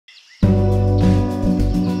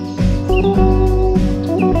It's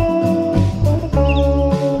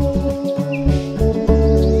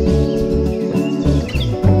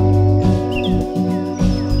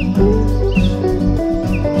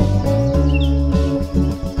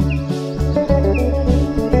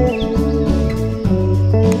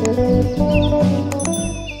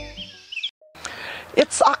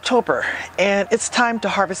October and it's time to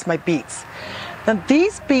harvest my beets. Now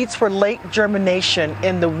these beets were late germination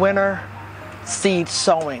in the winter seed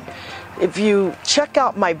sowing. If you check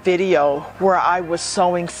out my video where I was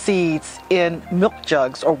sowing seeds in milk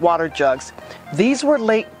jugs or water jugs, these were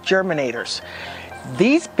late germinators.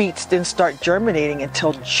 These beets didn't start germinating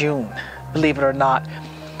until June, believe it or not.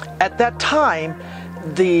 At that time,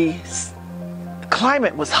 the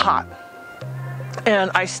climate was hot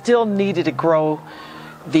and I still needed to grow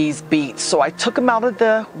these beets. So I took them out of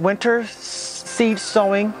the winter seed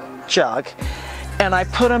sowing jug and I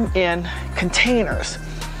put them in containers.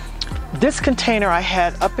 This container I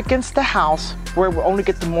had up against the house where it would only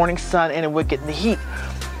get the morning sun and it would get the heat.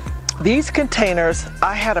 These containers,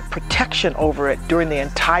 I had a protection over it during the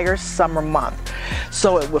entire summer month.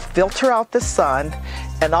 So it would filter out the sun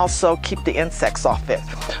and also keep the insects off it.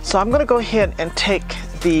 So I'm gonna go ahead and take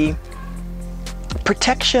the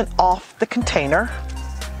protection off the container.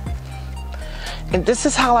 And this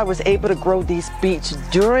is how I was able to grow these beets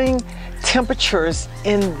during temperatures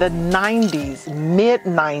in the 90s, mid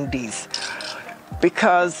 90s,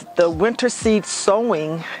 because the winter seed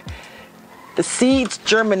sowing, the seeds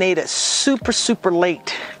germinated super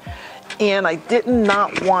late and I did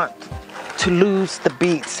not want to lose the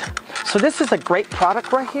beets. So this is a great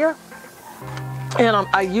product right here, and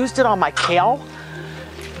I used it on my kale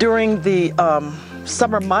during the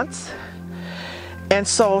summer months. And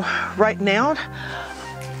so right now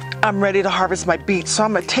I'm ready to harvest my beets. So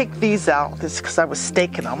I'm gonna take these out, this is because I was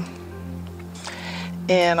staking them,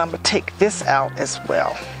 and I'm gonna take this out as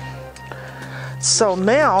well. So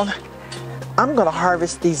now I'm gonna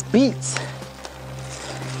harvest these beets.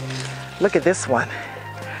 Look at this one.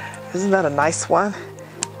 Isn't that a nice one?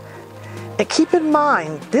 And keep in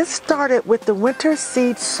mind, this started with the winter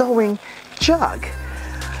seed sowing jug,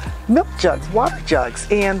 milk jugs, water jugs,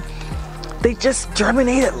 and they just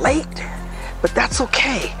germinated late, but that's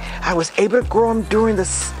okay. I was able to grow them during the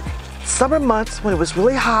summer months when it was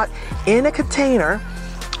really hot in a container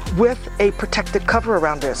with a protective cover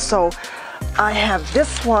around it. So I have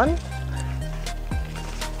this one.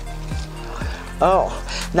 Oh,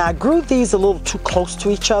 now I grew these a little too close to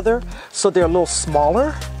each other, so they're a little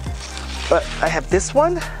smaller, but I have this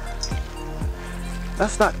one.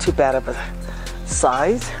 That's not too bad of a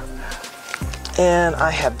size. And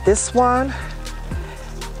I have this one,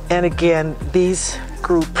 and again these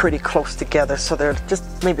grew pretty close together, so they're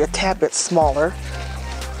just maybe a tad bit smaller.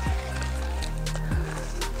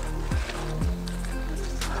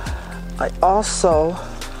 I also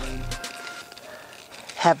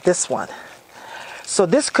have this one, so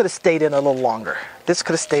this could have stayed in a little longer. This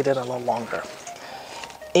could have stayed in a little longer,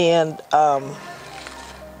 and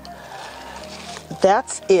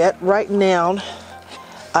that's it right now.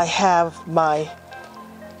 I have my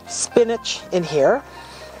spinach in here,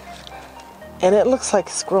 and it looks like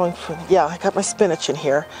it's growing. Yeah, I got my spinach in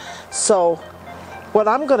here. So what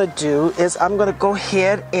I'm gonna do is I'm gonna go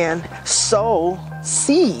ahead and sow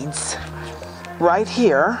seeds right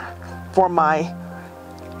here for my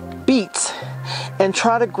beets and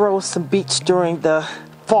try to grow some beets during the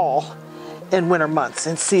fall and winter months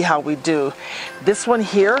and see how we do. This one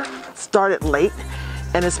here started late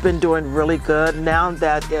and it's been doing really good. Now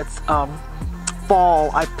that it's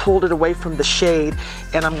fall, I pulled it away from the shade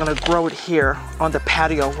and I'm gonna grow it here on the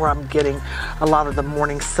patio where I'm getting a lot of the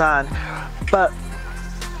morning sun. But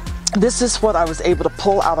this is what I was able to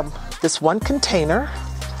pull out of this one container.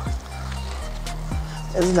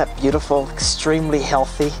 Isn't that beautiful? Extremely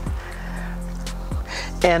healthy.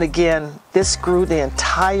 And again, this grew the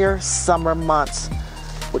entire summer months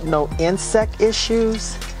with no insect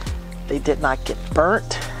issues. They did not get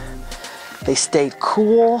burnt. They stayed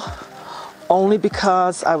cool only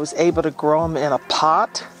because I was able to grow them in a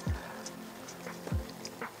pot.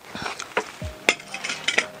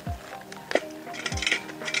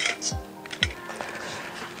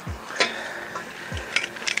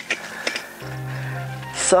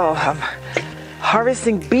 So I'm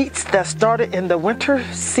harvesting beets that started in the winter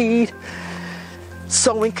seed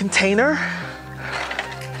sowing container.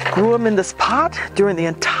 Grew them in this pot during the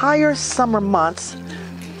entire summer months.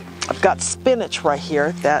 I've got spinach right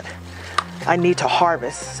here that I need to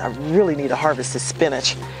harvest. I really need to harvest this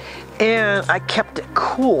spinach. And I kept it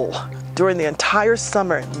cool during the entire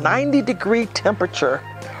summer, 90-degree temperature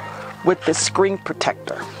with this screen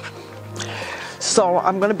protector. So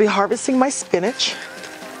I'm going to be harvesting my spinach,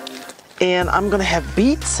 and I'm going to have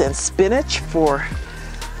beets and spinach for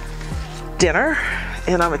dinner.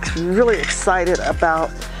 And I'm really excited about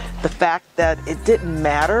the fact that it didn't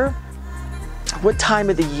matter what time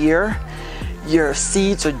of the year your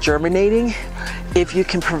seeds are germinating. If you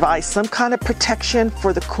can provide some kind of protection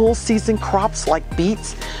for the cool season crops like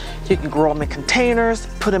beets, you can grow them in containers,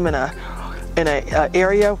 put them in a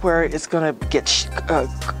area where it's going to get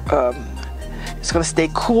it's going to stay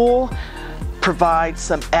cool, provide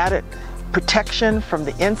some added protection from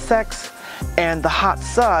the insects and the hot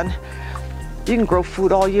sun. You can grow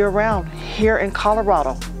food all year round here in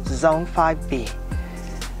Colorado, Zone 5B.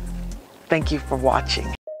 Thank you for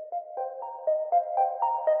watching.